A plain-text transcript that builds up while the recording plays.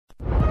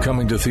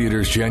Coming to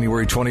theaters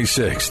January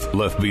 26th,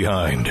 Left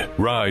Behind,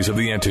 Rise of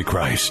the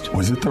Antichrist.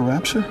 Was it the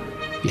rapture?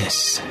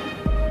 Yes.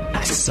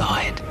 I saw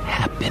it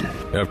happen.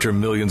 After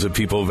millions of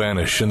people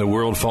vanish and the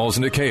world falls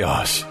into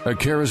chaos, a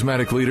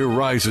charismatic leader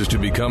rises to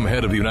become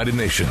head of the United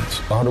Nations.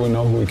 How do we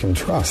know who we can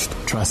trust?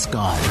 Trust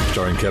God.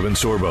 Starring Kevin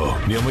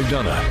Sorbo, Neil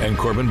McDonough, and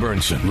Corbin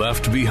Burnson.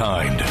 Left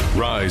Behind,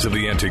 Rise of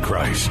the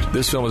Antichrist.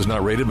 This film is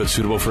not rated but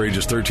suitable for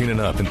ages 13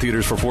 and up in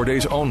theaters for 4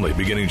 days only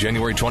beginning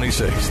January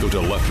 26th. Go to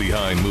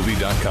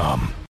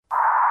leftbehindmovie.com.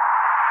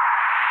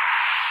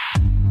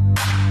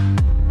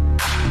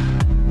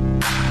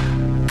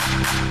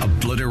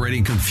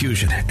 Obliterating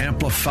confusion,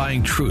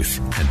 amplifying truth,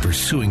 and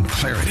pursuing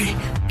clarity.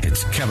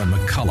 It's Kevin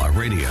McCullough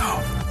Radio.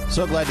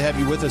 So glad to have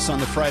you with us on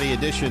the Friday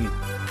edition,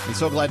 and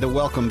so glad to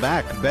welcome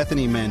back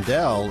Bethany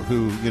Mandel,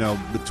 who,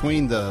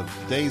 between the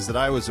days that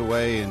I was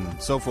away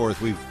and so forth,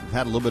 we've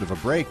had a little bit of a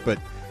break, but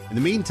in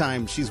the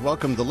meantime, she's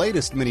welcomed the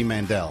latest Mini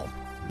Mandel.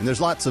 And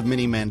there's lots of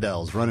Mini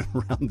Mandels running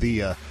around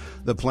the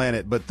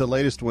planet, but the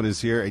latest one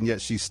is here, and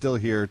yet she's still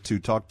here to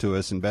talk to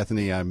us. And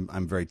Bethany,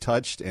 I'm very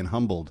touched and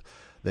humbled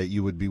that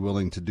you would be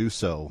willing to do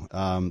so.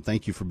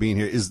 Thank you for being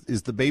here. Is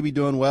the baby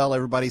doing well?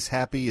 Everybody's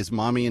happy? Are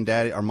mommy and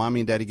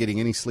daddy getting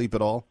any sleep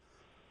at all?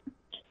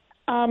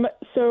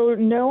 So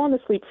no on the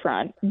sleep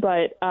front,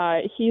 but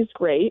he's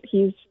great.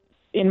 He's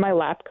in my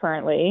lap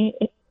currently,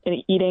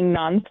 eating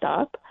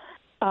nonstop.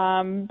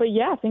 But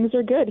yeah, things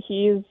are good.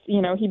 He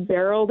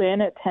barreled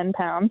in at 10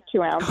 pounds,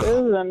 2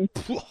 ounces, and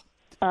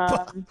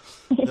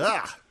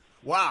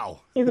wow.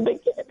 He's a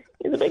big kid.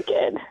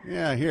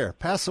 Yeah, here,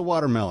 pass the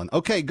watermelon.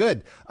 Okay,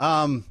 good.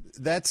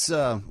 That's,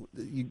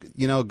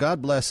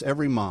 God bless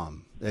every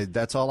mom.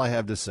 That's all I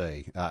have to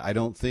say. I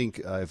don't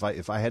think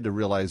if I had to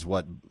realize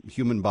what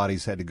human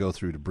bodies had to go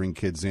through to bring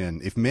kids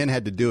in, if men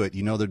had to do it,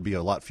 there'd be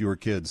a lot fewer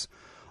kids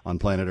on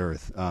planet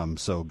Earth.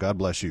 So God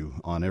bless you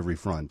on every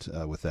front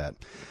with that.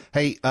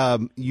 Hey,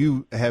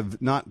 you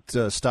have not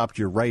stopped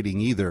your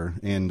writing either.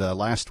 And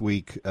last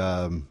week,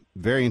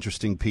 very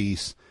interesting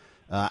piece.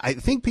 I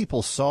think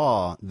people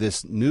saw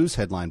this news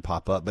headline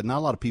pop up, but not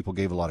a lot of people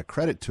gave a lot of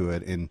credit to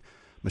it. And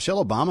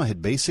Michelle Obama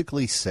had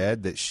basically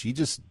said that she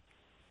just,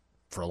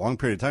 for a long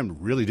period of time,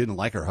 really didn't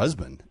like her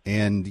husband.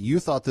 And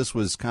you thought this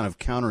was kind of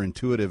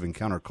counterintuitive and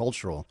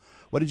countercultural.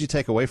 What did you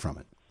take away from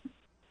it?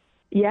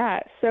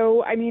 Yeah.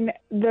 So, I mean,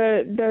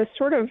 the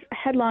sort of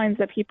headlines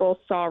that people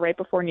saw right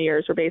before New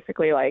Year's were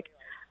basically like,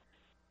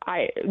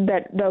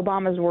 that the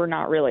Obamas were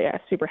not really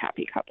a super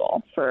happy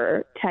couple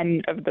for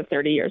 10 of the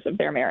 30 years of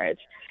their marriage.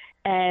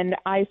 And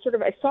I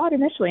saw it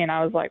initially and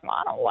I was like, well,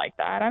 I don't like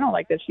that. I don't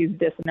like that she's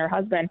dissing her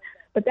husband.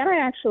 But then I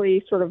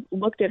actually sort of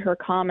looked at her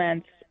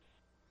comments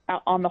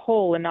on the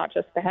whole and not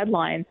just the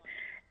headlines.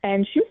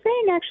 And she was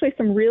saying actually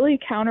some really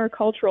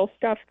countercultural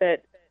stuff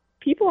that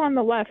people on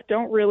the left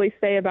don't really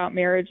say about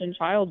marriage and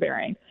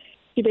childbearing.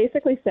 She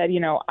basically said,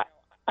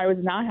 I was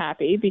not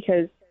happy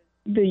because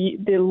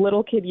the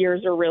little kid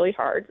years are really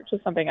hard, which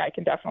is something I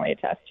can definitely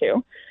attest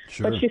to.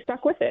 Sure. But she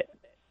stuck with it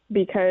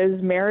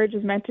because marriage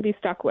is meant to be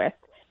stuck with.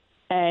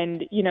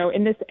 And,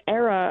 in this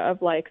era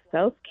of like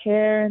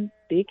self-care and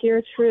speak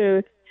your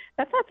truth,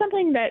 that's not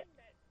something that,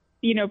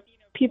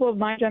 people of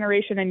my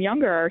generation and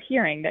younger are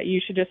hearing, that you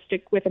should just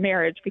stick with a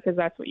marriage because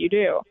that's what you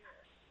do.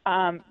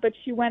 But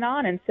she went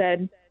on and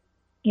said,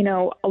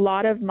 a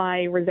lot of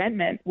my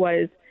resentment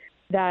was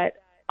that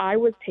I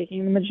was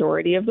taking the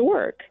majority of the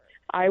work.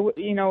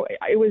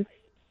 It was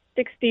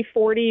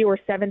 60-40 or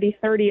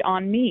 70-30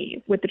 on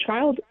me with the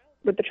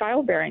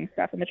childbearing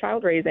stuff and the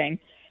child raising.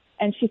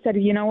 And she said,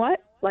 you know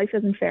what? Life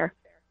isn't fair.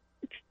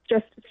 It's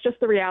just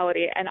the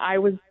reality. And I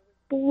was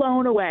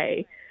blown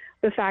away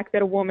the fact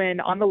that a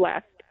woman on the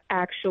left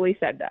actually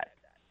said that.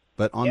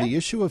 But on the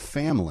issue of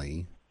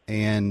family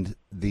and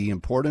the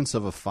importance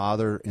of a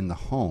father in the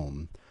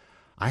home,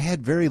 I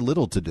had very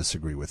little to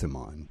disagree with him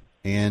on.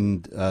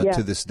 And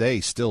to this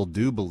day, still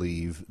do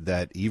believe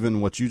that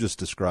even what you just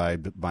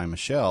described by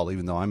Michelle,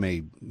 even though I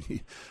may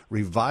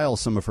revile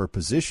some of her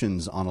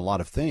positions on a lot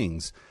of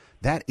things,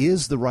 that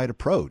is the right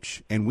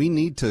approach. And we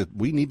need to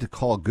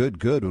call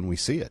good when we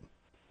see it.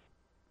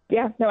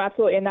 Yeah, no,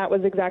 absolutely. And that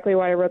was exactly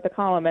why I wrote the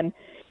column. And,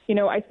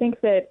 I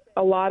think that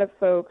a lot of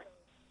folks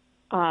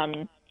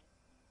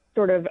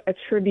sort of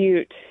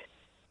attribute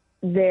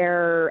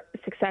their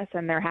success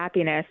and their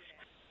happiness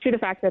to the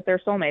fact that they're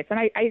soulmates. And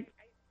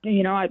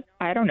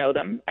I don't know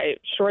them.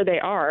 Sure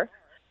they are,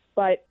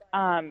 but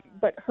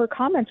her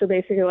comments are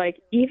basically like,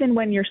 even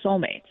when you're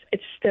soulmates, it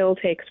still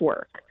takes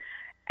work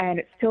and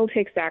it still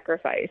takes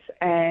sacrifice.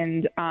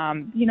 And,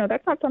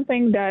 that's not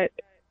something that,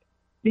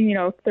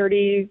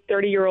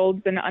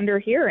 30-year-olds and under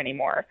hear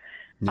anymore.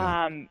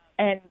 No.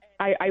 And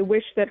I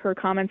wish that her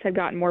comments had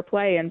gotten more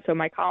play. And so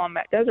my column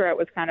at Deseret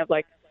was kind of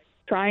like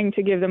trying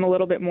to give them a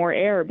little bit more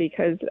air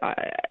because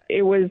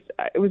it was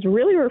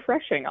really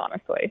refreshing,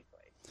 honestly.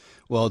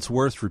 Well, it's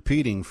worth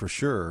repeating for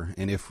sure.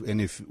 And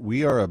if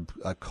we are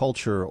a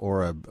culture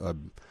or a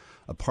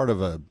part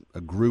of a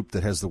group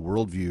that has the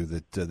worldview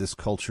that this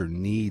culture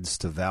needs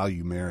to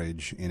value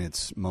marriage in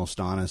its most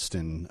honest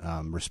and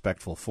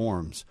respectful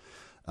forms,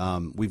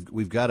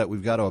 we've got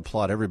to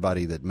applaud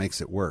everybody that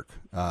makes it work,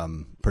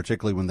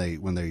 particularly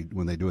when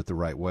they do it the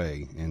right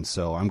way. And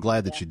so I'm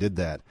glad that you did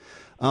that.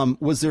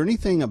 Was there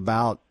anything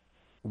about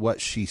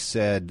what she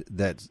said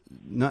that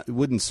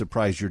wouldn't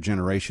surprise your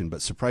generation,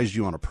 but surprised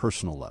you on a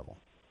personal level?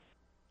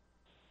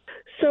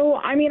 So,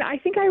 I mean, I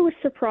think I was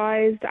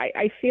surprised.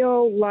 I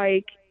feel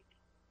like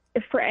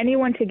if for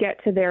anyone to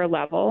get to their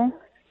level,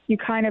 you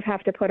kind of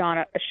have to put on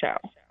a show.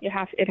 It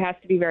has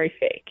to be very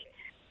fake.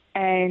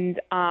 And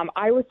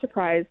I was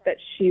surprised that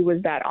she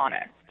was that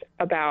honest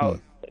about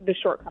the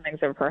shortcomings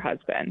of her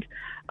husband,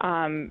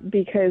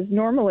 because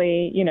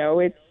normally,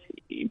 it's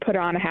you put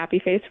on a happy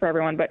face for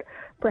everyone, but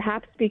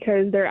perhaps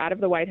because they're out of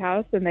the White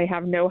House and they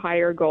have no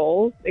higher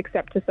goals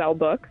except to sell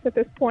books at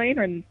this point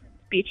and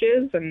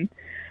speeches, and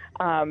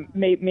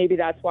maybe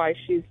that's why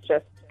she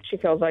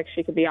feels like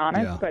she could be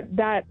honest. Yeah. But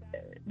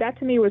that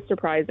to me was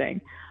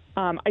surprising.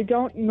 I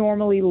don't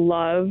normally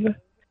love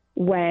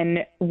when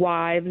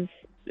wives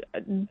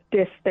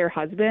diss their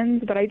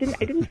husbands, but I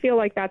didn't feel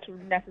like that's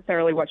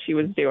necessarily what she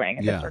was doing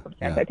in this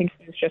circumstance. I think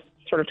she was just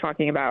sort of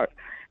talking about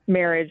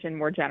marriage in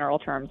more general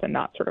terms and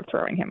not sort of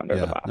throwing him under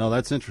the bus. No,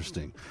 that's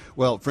interesting.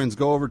 Well, friends,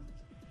 go over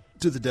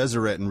to the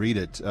Deseret and read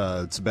it.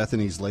 It's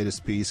Bethany's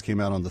latest piece,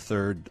 came out on the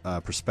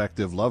 3rd.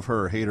 Perspective, love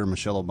her or hate her,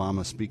 Michelle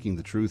Obama speaking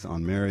the truth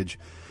on marriage.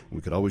 We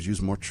could always use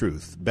more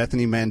truth.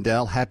 Bethany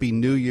Mandel, Happy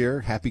New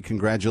Year, happy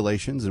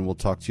congratulations, and we'll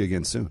talk to you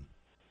again soon.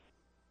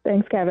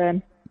 Thanks,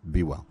 Kevin.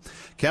 Be well.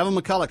 Kevin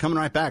McCullough coming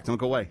right back. Don't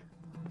go away.